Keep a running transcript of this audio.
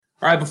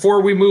All right,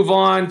 before we move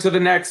on to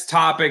the next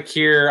topic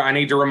here, I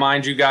need to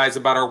remind you guys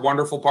about our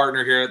wonderful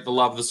partner here at the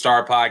Love the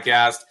Star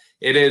podcast.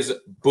 It is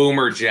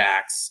Boomer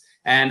Jacks.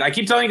 And I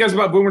keep telling you guys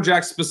about Boomer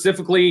Jacks,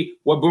 specifically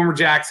what Boomer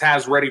Jacks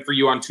has ready for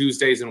you on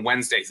Tuesdays and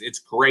Wednesdays. It's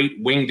great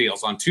wing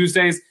deals. On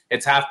Tuesdays,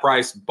 it's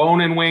half-price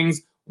bone-in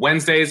wings.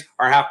 Wednesdays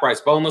are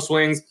half-price boneless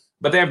wings.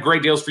 But they have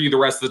great deals for you the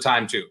rest of the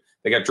time, too.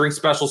 They got drink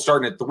specials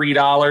starting at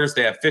 $3.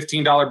 They have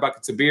 $15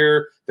 buckets of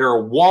beer. There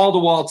are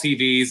wall-to-wall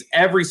TVs.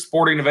 Every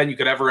sporting event you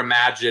could ever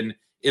imagine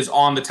is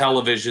on the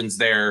televisions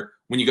there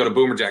when you go to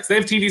Boomer Jacks. They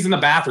have TVs in the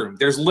bathroom.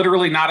 There's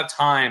literally not a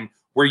time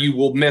where you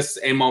will miss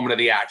a moment of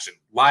the action.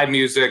 Live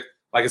music,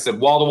 like I said,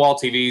 wall-to-wall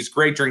TVs,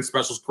 great drink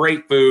specials,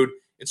 great food.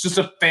 It's just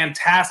a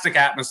fantastic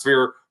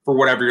atmosphere for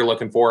whatever you're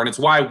looking for, and it's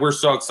why we're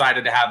so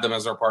excited to have them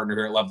as our partner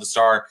here at Love the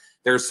Star.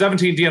 There's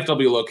 17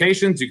 DFW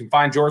locations. You can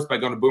find yours by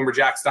going to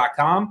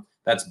boomerjacks.com.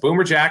 That's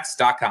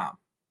boomerjacks.com.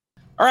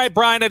 All right,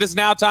 Brian, it is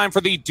now time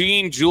for the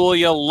Dean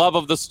Julia Love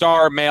of the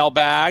Star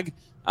mailbag.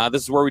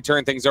 This is where we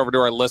turn things over to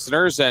our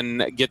listeners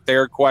and get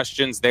their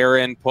questions, their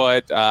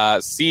input,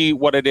 see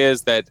what it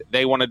is that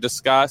they want to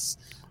discuss.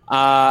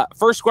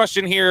 First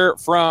question here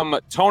from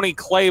Tony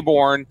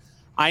Claiborne.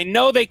 I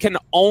know they can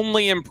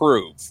only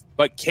improve,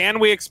 but can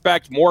we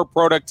expect more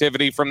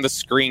productivity from the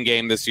screen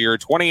game this year?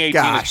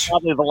 2018 is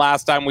probably the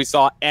last time we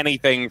saw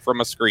anything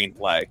from a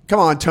screenplay. Come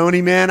on,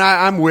 Tony, man.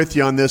 I'm with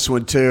you on this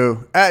one,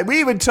 too. We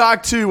even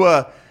talked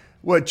to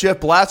Jeff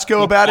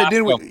Blatsko about it,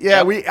 didn't we?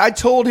 Yeah, yep. I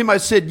told him, I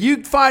said,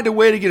 you find a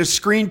way to get a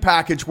screen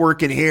package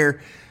working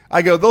here.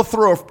 I go, they'll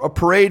throw a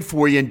parade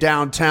for you in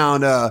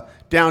downtown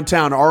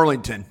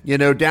Arlington,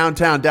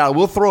 downtown Dallas.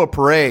 We'll throw a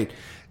parade.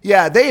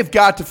 Yeah, they have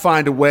got to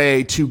find a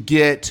way to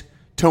get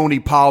Tony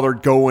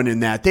Pollard going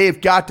in that. They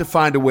have got to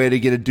find a way to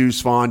get a Deuce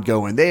Vaughn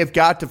going. They have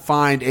got to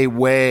find a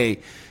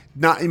way.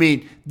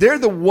 They're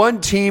the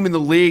one team in the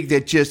league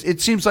that just, it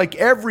seems like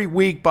every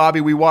week, Bobby,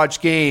 we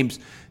watch games,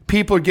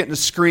 people are getting a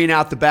screen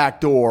out the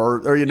back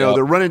door or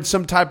they're running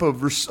some type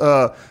of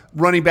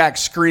running back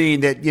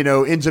screen that,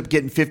 ends up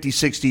getting 50,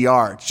 60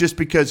 yards just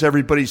because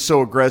everybody's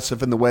so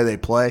aggressive in the way they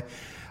play.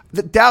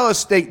 The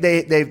Dallas,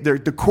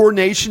 the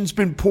coordination's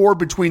been poor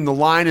between the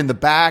line and the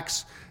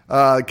backs.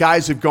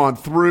 Guys have gone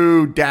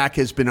through. Dak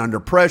has been under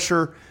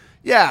pressure.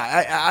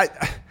 Yeah,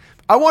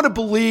 I want to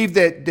believe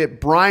that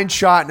Brian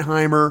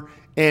Schottenheimer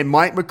and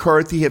Mike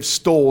McCarthy have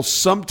stole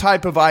some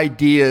type of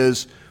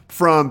ideas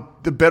from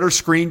the better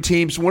screen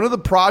teams. One of the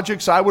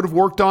projects I would have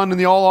worked on in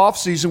the all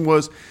offseason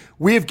was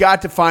we have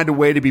got to find a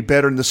way to be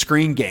better in the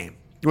screen game.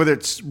 Whether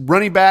it's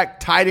running back,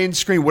 tight end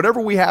screen,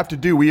 whatever we have to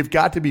do, we have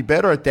got to be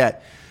better at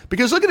that.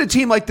 Because look at a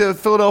team like the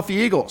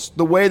Philadelphia Eagles,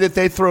 the way that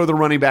they throw the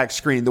running back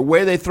screen, the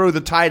way they throw the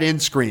tight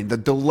end screen, the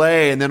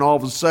delay, and then all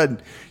of a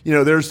sudden,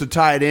 there's the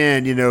tight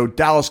end,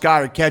 Dallas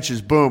Goedert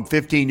catches, boom,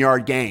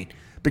 15-yard gain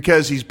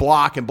because he's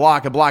blocking,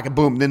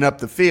 boom, then up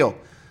the field.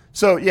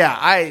 So,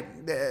 yeah,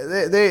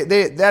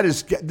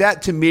 that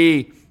to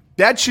me,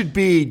 that should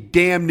be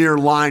damn near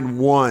line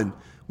one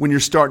when you're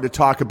starting to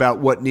talk about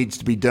what needs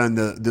to be done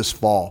this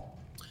fall.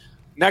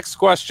 Next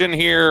question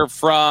here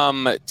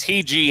from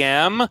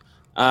TGM.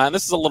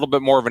 This is a little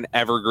bit more of an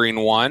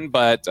evergreen one,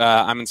 but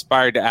I'm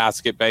inspired to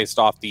ask it based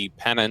off the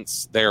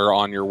pennants there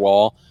on your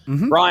wall.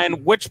 Mm-hmm.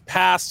 Brian, which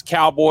past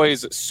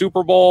Cowboys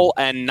Super Bowl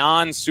and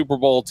non-Super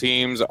Bowl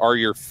teams are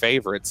your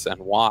favorites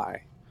and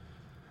why?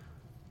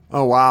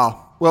 Oh,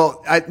 wow.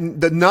 Well,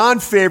 the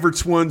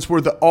non-favorites ones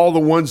were all the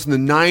ones in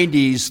the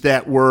 90s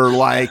that were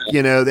like,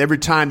 every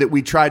time that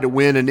we tried to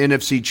win an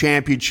NFC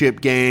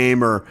championship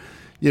game or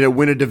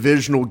win a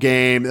divisional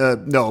game.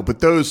 No,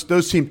 but those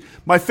teams,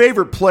 my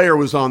favorite player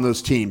was on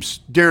those teams,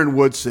 Darren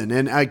Woodson.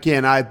 And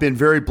again, I've been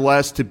very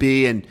blessed to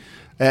be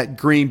at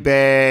Green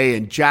Bay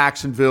and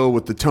Jacksonville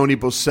with the Tony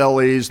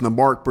Bosellis and the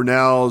Mark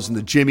Brunells and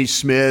the Jimmy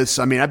Smiths.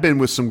 I've been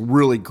with some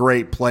really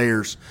great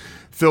players.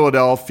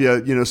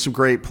 Philadelphia, some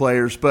great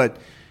players. But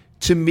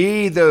to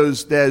me,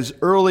 those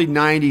early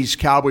 90s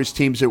Cowboys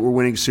teams that were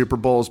winning Super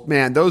Bowls,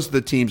 man, those are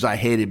the teams I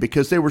hated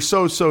because they were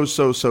so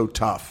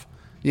tough.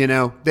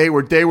 They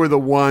were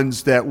the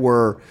ones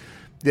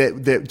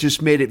that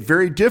just made it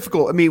very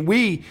difficult.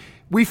 We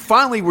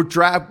finally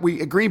were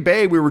at Green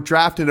Bay, we were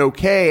drafting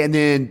okay, and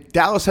then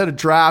Dallas had a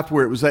draft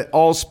where it was that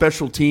all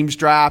special teams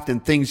draft,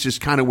 and things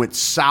just kind of went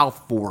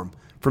south for them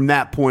from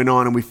that point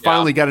on. And we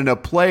finally got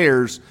enough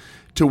players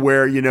to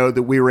where,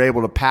 that we were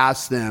able to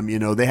pass them.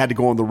 They had to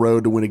go on the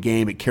road to win a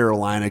game at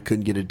Carolina,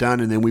 couldn't get it done,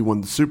 and then we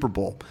won the Super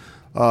Bowl,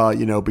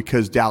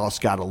 because Dallas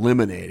got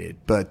eliminated.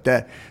 But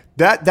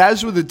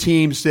those were the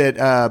teams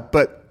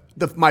that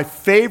my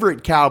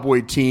favorite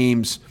Cowboy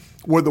teams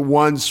were the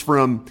ones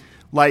from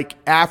like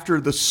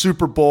after the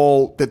Super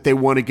Bowl that they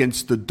won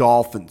against the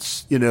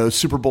Dolphins,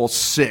 Super Bowl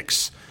VI,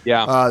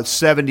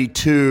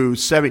 72,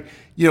 70.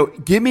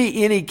 Give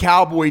me any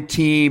Cowboy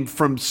team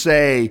from,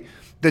 say,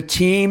 the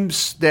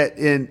teams that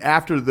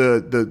after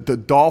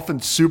the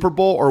Dolphins Super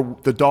Bowl or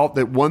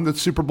that won the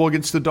Super Bowl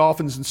against the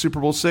Dolphins in Super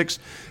Bowl VI,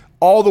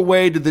 all the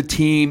way to the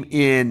team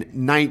in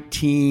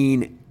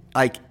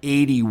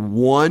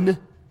 1981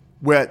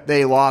 what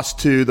they lost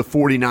to the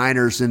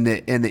 49ers in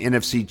the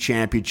NFC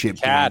Championship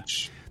game.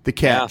 The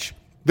catch. Yeah.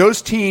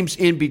 Those teams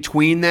in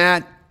between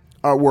that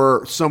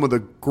were some of the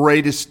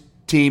greatest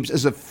teams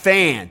as a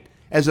fan.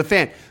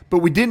 But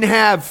we didn't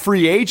have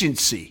free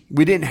agency.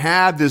 We didn't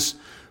have this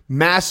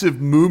massive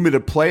movement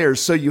of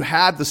players. So you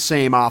had the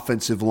same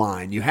offensive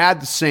line. You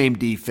had the same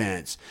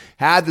defense,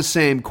 had the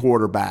same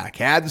quarterback,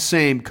 had the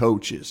same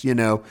coaches.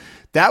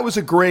 That was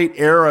a great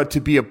era to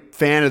be a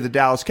fan of the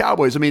Dallas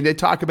Cowboys. I mean, they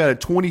talk about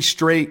 20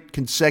 straight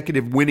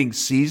consecutive winning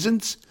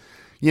seasons,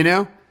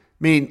 I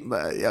mean,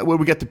 when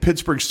we got the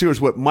Pittsburgh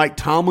Steelers, Mike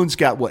Tomlin's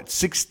got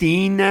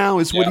 16 now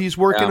is what he's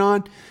working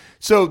on.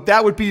 So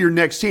that would be your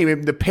next team. I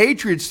mean, the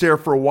Patriots there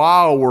for a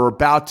while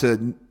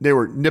they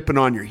were nipping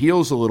on your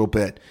heels a little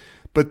bit,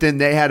 but then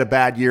they had a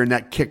bad year and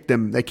that kicked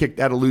them. They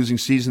had a losing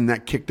season and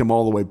that kicked them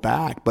all the way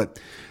back. But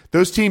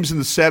those teams in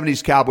the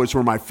 70s Cowboys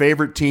were my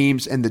favorite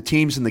teams, and the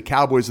teams in the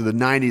Cowboys of the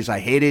 90s I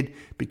hated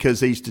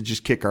because they used to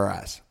just kick our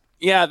ass.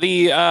 Yeah,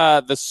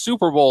 the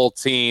Super Bowl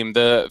team,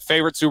 the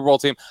favorite Super Bowl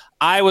team.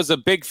 I was a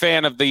big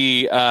fan of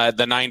the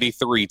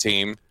 '93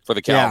 team for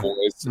the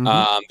Cowboys.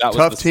 Yeah. That was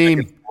tough the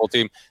team. Super Bowl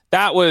team.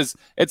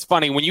 It's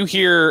funny when you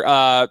hear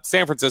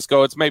San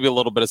Francisco. It's maybe a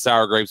little bit of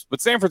sour grapes,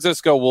 but San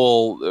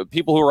Francisco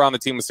people who were on the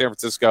team with San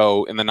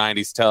Francisco in the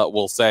 '90s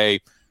will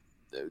say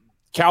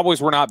Cowboys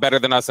were not better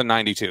than us in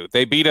 '92.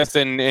 They beat us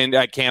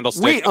at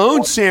Candlestick. We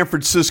owned San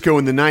Francisco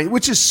in the '90s,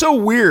 which is so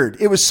weird.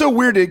 It was so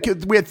weird.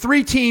 We had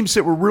three teams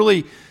that were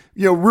really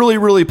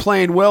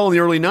playing well in the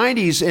early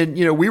 '90s,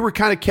 and we were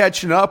kind of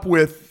catching up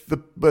with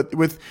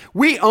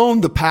we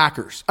owned the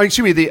Packers.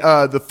 Excuse me, the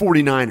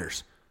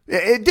 49ers.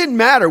 It didn't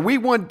matter. We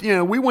won.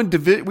 We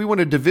won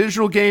a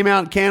divisional game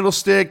out in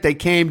Candlestick. They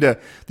came to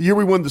the year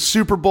we won the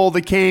Super Bowl.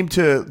 They came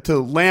to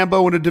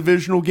Lambeau in a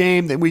divisional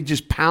game. Then we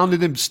just pounded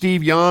them.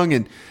 Steve Young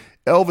and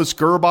Elvis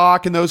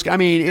Gerbach and those. I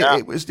mean,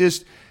 it was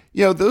just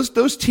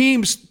those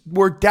teams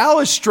where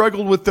Dallas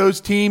struggled with those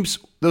teams.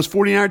 Those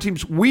 49er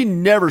teams, we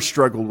never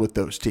struggled with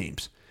those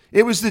teams.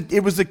 It was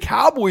the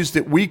Cowboys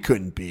that we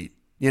couldn't beat.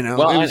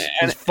 Well, it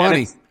was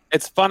funny.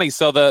 It's funny.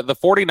 So the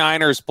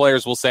 49ers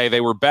players will say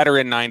they were better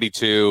in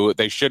 92.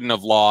 They shouldn't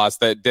have lost.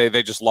 That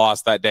they just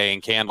lost that day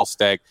in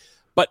Candlestick.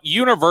 But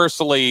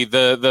universally,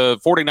 the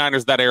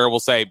 49ers that era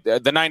will say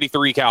the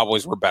 93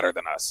 Cowboys were better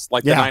than us.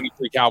 The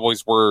 93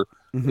 Cowboys were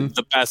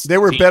the best. They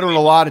were better than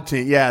a lot of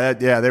teams.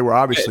 They were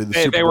obviously the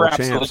Super Bowl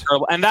champs.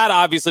 Terrible. And that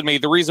obviously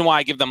made the reason why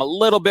I give them a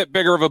little bit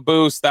bigger of a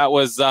boost. That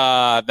was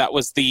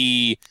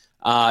the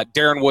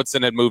Darren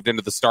Woodson had moved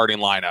into the starting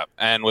lineup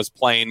and was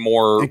playing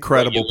more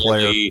incredible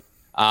regularly.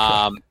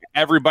 Player.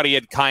 Everybody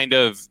had kind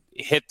of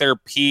hit their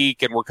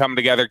peak and were coming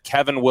together.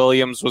 Kevin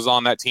Williams was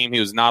on that team.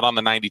 He was not on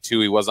the 92.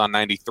 He was on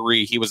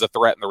 93. He was a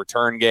threat in the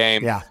return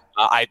game. Yeah.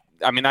 I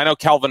mean, I know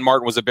Kelvin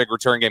Martin was a big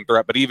return game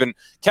threat, but even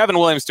Kevin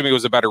Williams to me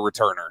was a better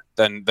returner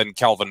than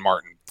Kelvin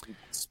Martin.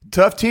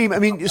 Tough team. I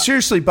mean,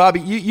 seriously, Bobby,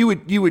 you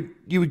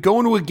would go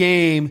into a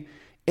game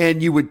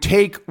and you would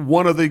take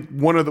one of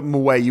them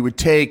away. You would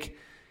take,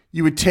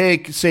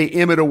 say,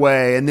 Emmett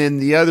away, and then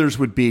the others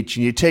would beat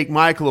you. You take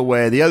Michael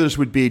away, the others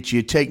would beat you.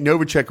 You take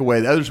Novacek away,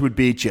 the others would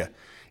beat you.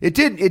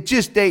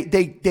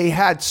 They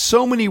had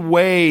so many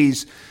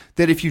ways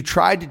that if you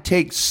tried to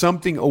take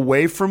something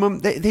away from them,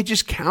 they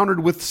just countered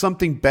with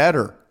something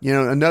better.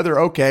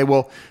 Okay,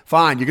 well,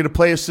 fine, you're going to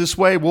play us this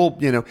way. Well,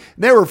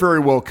 they were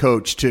very well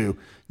coached too.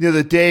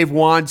 The Dave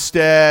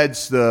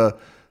Wansteads,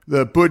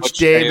 the Butch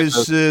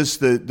Davises,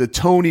 the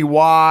Tony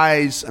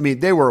Wise. I mean,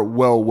 they were a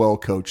well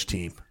coached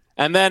team.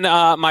 And then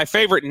my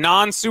favorite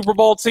non-Super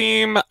Bowl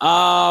team,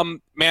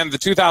 the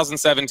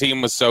 2007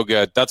 team was so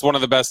good. That's one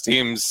of the best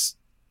teams.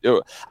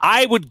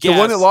 I would guess. The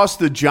one that lost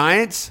to the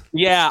Giants?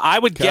 Yeah, I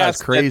would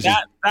guess crazy.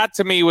 That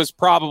to me was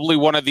probably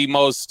one of the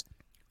most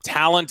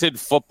talented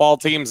football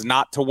teams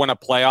not to win a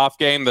playoff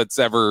game that's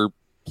ever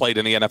played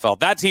in the NFL.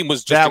 That team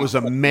was just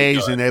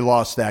amazing. They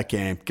lost that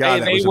game.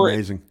 God, that was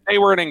amazing. They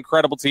were an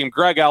incredible team.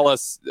 Greg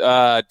Ellis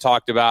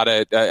talked about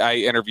it. I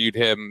interviewed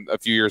him a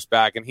few years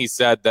back, and he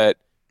said that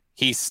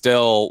he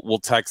still will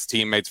text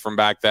teammates from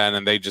back then,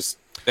 and they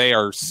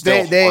are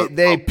still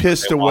they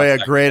pissed away a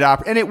great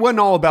and it wasn't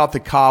all about the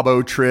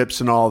Cabo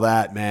trips and all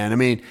that, man. I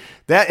mean,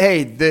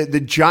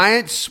 the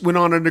Giants went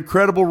on an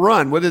incredible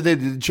run.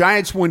 The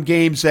Giants won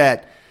games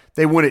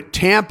they won at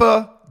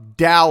Tampa,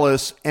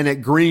 Dallas, and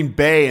at Green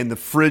Bay in the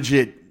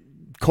frigid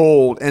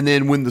cold, and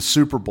then win the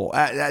Super Bowl.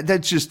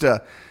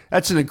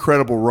 That's an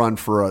incredible run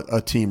for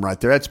a team right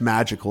there. That's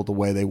magical the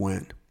way they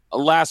went.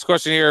 Last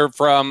question here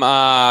from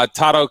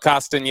Tato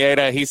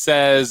Castaneda. He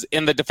says,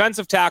 in the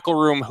defensive tackle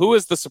room, who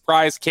is the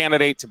surprise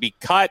candidate to be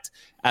cut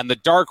and the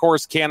dark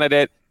horse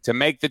candidate to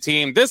make the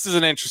team? This is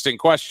an interesting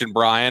question,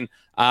 Brian,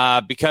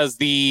 because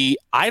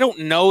I don't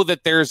know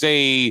that there's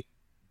a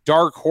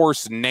dark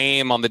horse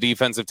name on the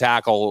defensive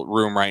tackle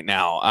room right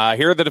now.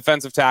 Here are the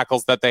defensive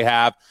tackles that they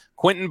have.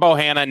 Quentin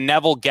Bohanna,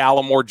 Neville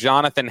Gallimore,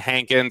 Jonathan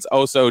Hankins,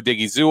 Oso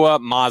Digizua,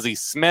 Mozzie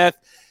Smith.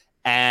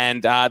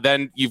 And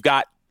then you've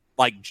got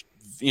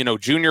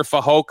Junior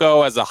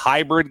Fehoko as a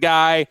hybrid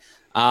guy.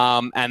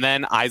 and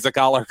then Isaac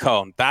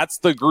Alarcon. That's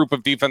the group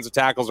of defensive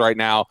tackles right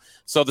now.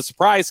 So the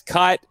surprise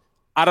cut,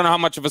 I don't know how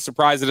much of a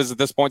surprise it is at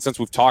this point since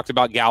we've talked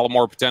about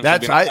Gallimore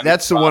potentially.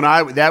 That's the one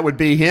that would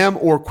be him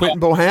or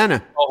Quentin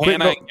Bohanna.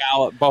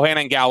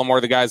 Bohanna and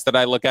Gallimore, the guys that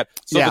I look at.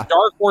 So the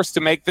dark horse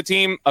to make the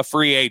team, a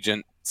free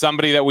agent,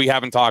 somebody that we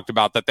haven't talked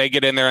about, that they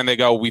get in there and they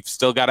go, we've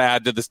still got to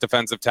add to this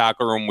defensive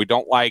tackle room. We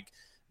don't like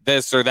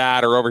this or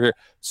that or over here.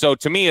 So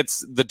to me,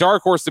 it's the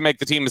dark horse to make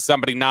the team is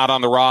somebody not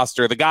on the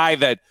roster. The guy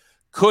that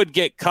could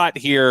get cut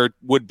here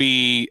would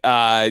be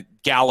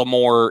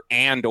Gallimore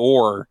and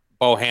or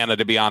Bohanna,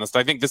 to be honest.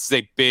 I think this is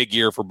a big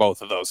year for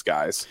both of those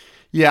guys.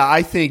 Yeah,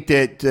 I think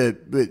that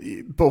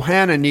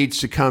Bohanna needs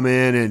to come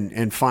in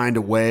and find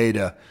a way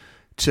to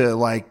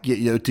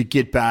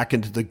get back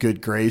into the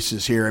good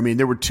graces here. I mean,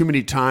 there were too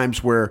many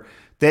times where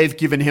they've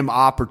given him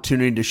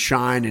opportunity to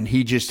shine and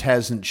he just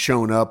hasn't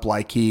shown up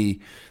like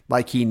he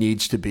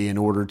needs to be in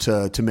order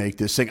to make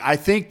this thing. I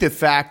think the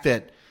fact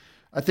that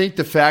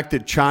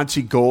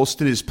Chauncey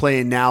Golston is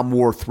playing now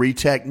more 3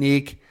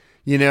 technique.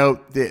 Last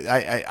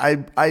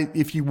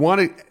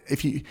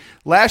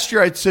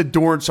year I said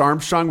Dorrance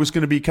Armstrong was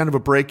going to be kind of a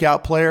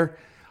breakout player.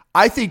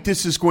 I think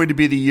this is going to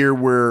be the year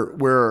where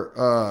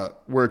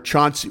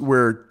Chauncey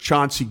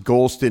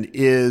Golston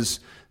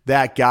is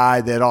that guy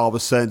that all of a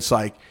sudden it's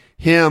like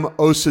him,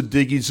 Osa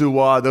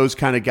Digizuwa, those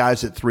kind of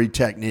guys at 3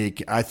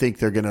 technique. I think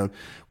they're going to,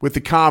 with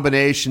the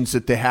combinations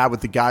that they have with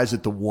the guys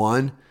at the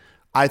 1,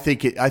 I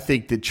think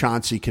that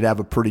Chauncey could have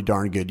a pretty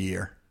darn good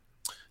year.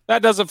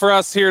 That does it for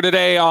us here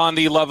today on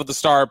the Love of the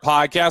Star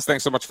podcast.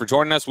 Thanks so much for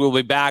joining us. We'll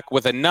be back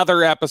with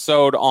another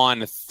episode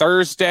on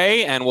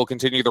Thursday, and we'll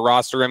continue the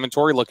roster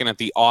inventory looking at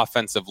the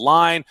offensive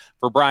line.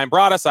 For Brian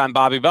Broaddus, I'm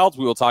Bobby Belt.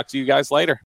 We will talk to you guys later.